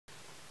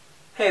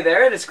Hey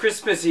there, it is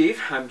Christmas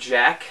Eve. I'm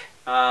Jack.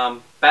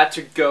 About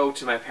to go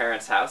to my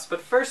parents' house,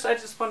 but first I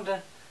just wanted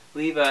to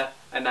leave a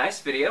nice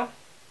video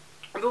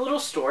with a little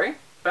story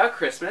about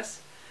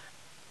Christmas.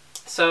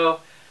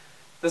 So,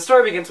 the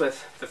story begins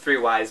with the three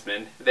wise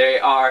men. They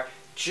are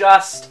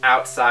just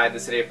outside the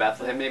city of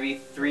Bethlehem, maybe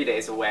 3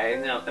 days away,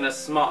 in a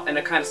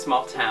kind of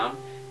small town,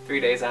 3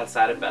 days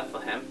outside of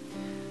Bethlehem.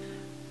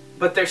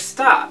 But they're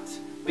stopped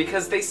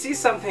because they see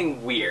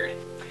something weird.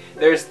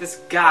 There's this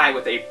guy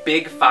with a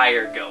big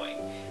fire going.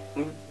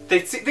 They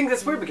think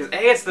that's weird because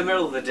A, it's the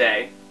middle of the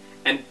day,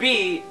 and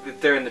B,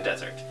 that they're in the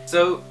desert.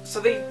 So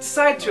they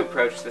decide to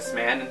approach this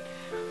man, and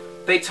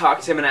they talk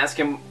to him and ask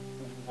him,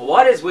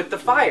 what is with the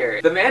fire?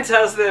 The man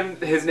tells them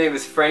his name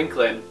is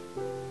Franklin,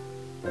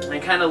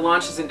 and kind of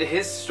launches into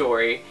his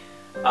story.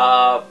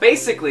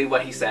 Basically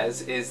what he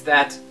says is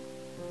that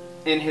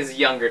in his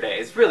younger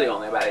days, really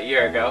only about a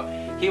year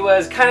ago, he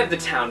was kind of the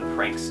town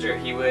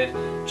prankster. He would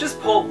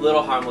just pull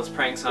little harmless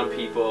pranks on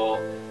people.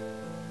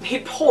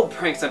 He'd pulled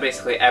pranks on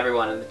basically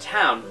everyone in the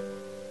town,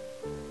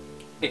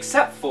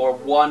 except for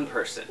one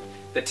person,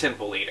 the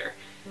temple leader.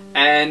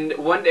 And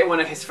one day one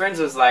of his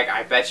friends was like,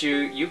 I bet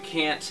you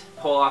can't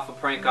pull off a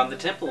prank on the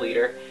temple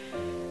leader.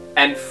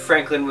 And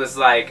Franklin was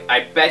like,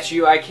 I bet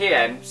you I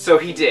can. So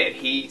he did.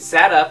 He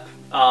sat up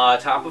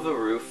top of a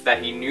roof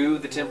that he knew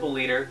the temple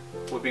leader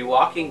would be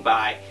walking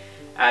by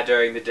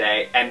during the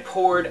day, and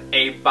poured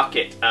a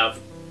bucket of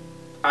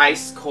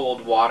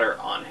ice-cold water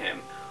on him.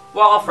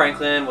 While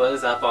Franklin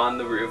was up on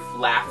the roof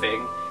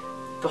laughing,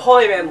 the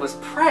holy man was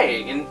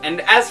praying,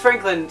 and as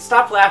Franklin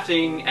stopped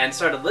laughing and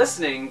started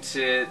listening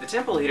to the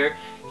temple leader,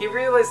 he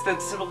realized that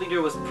the temple leader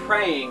was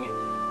praying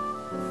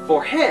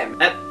for him.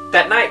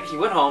 That night he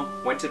went home,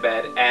 went to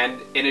bed,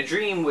 and in a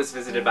dream was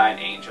visited by an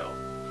angel.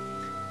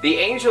 The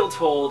angel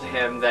told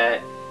him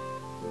that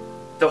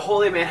the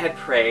holy man had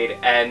prayed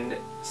and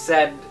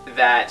said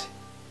that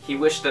he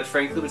wished that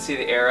Franklin would see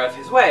the error of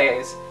his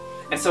ways,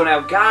 and so now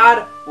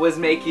God was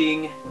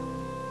making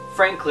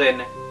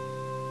Franklin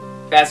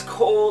as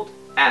cold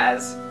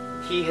as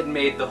he had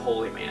made the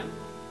holy man.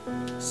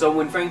 So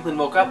when Franklin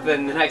woke up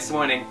then the next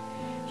morning,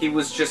 he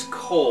was just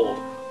cold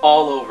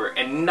all over,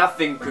 and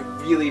nothing could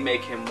really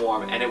make him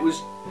warm, and it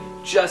was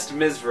just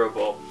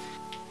miserable.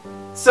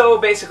 So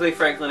basically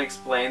Franklin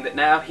explained that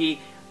now he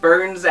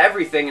burns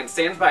everything and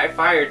stands by a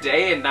fire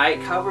day and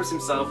night, covers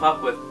himself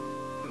up with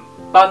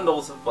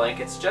bundles of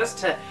blankets just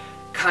to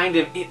kind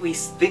of at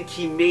least think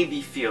he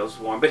maybe feels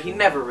warm, but he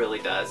never really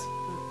does.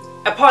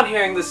 Upon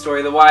hearing the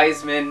story, the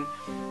wise men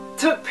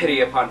took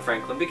pity upon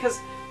Franklin because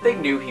they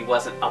knew he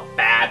wasn't a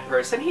bad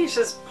person. He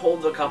just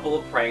pulled a couple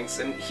of pranks,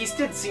 and he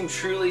did seem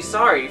truly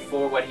sorry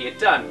for what he had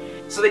done.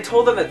 So they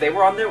told them that they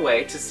were on their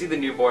way to see the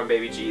newborn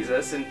baby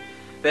Jesus, and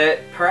that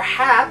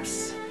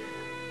perhaps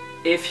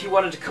if he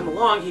wanted to come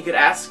along, he could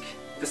ask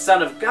the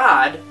Son of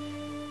God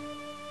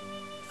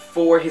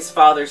for his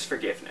Father's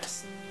forgiveness.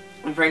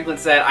 And Franklin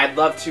said, I'd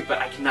love to, but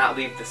I cannot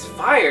leave this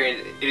fire.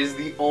 It is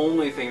the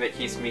only thing that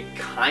keeps me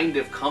kind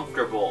of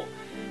comfortable.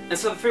 And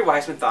so the three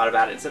wise men thought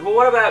about it and said, well,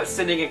 what about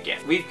sending a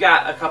gift? We've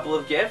got a couple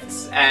of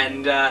gifts,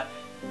 and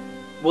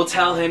we'll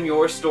tell him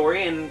your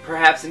story, and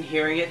perhaps in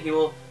hearing it, he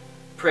will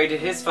pray to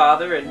his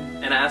Father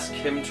and ask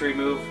him to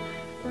remove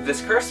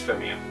this curse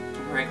from you.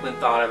 And Franklin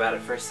thought about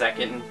it for a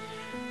second, and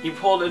he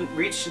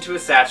reached into a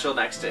satchel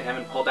next to him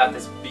and pulled out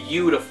this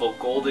beautiful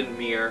golden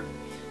mirror.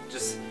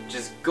 Just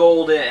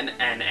golden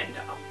and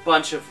a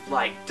bunch of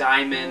like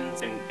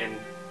diamonds and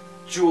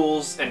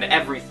jewels and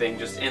everything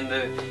just in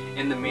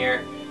the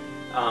mirror,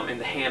 in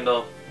the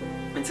handle,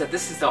 and said,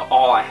 this is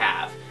all I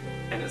have,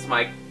 and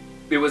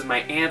it was my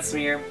aunt's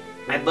mirror.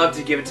 I'd love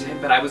to give it to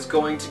him, but I was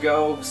going to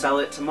go sell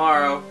it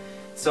tomorrow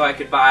so I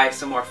could buy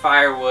some more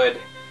firewood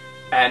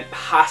and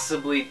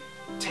possibly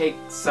take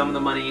some of the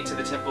money to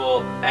the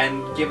temple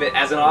and give it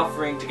as an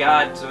offering to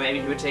God, so maybe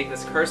he would take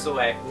this curse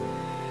away.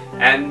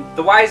 And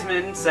the wise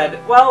men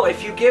said, well,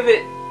 if you give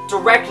it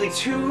directly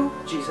to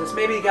Jesus,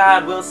 maybe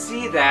God will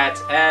see that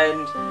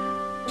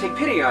and take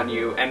pity on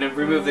you and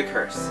remove the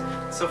curse.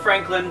 So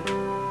Franklin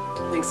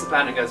thinks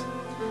about it and goes,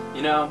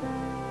 you know,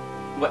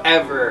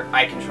 whatever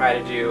I can try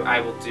to do,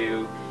 I will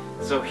do.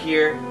 So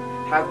here,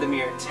 have the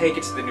mirror, take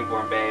it to the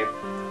newborn babe,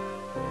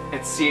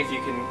 and see if you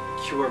can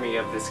cure me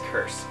of this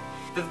curse.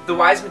 The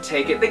wise men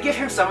take it. They give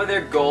him some of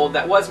their gold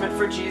that was meant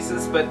for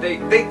Jesus, but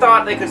they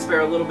thought they could spare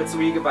a little bit so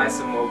he could buy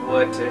some more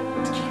wood to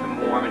keep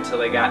him warm until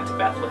they got to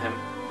Bethlehem.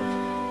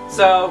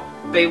 So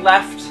they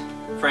left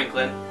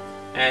Franklin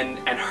and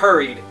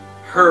hurried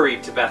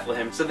to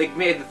Bethlehem. So they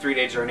made the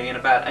 3-day journey in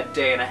about a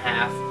day and a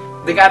half.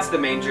 They got to the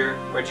manger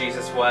where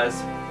Jesus was.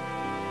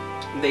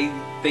 They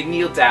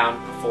kneeled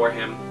down before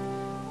him.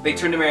 They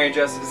turned to Mary and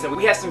Joseph and said,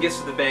 we have some gifts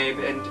for the babe,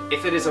 and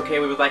if it is okay,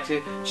 we would like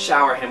to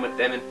shower him with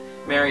them. And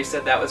Mary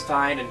said that was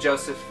fine, and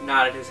Joseph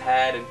nodded his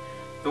head, and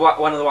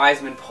one of the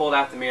wise men pulled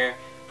out the mirror,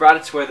 brought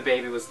it to where the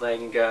baby was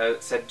laying,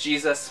 and said,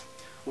 Jesus,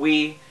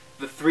 we,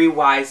 the three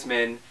wise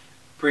men,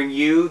 bring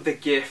you the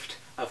gift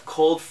of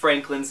cold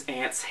Franklin's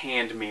aunt's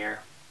hand mirror.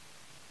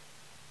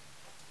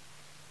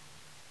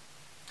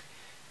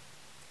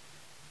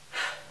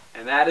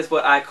 And that is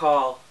what I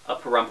call a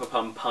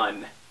parumpapum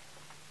pun.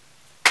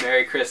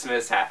 Merry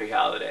Christmas, Happy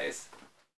Holidays.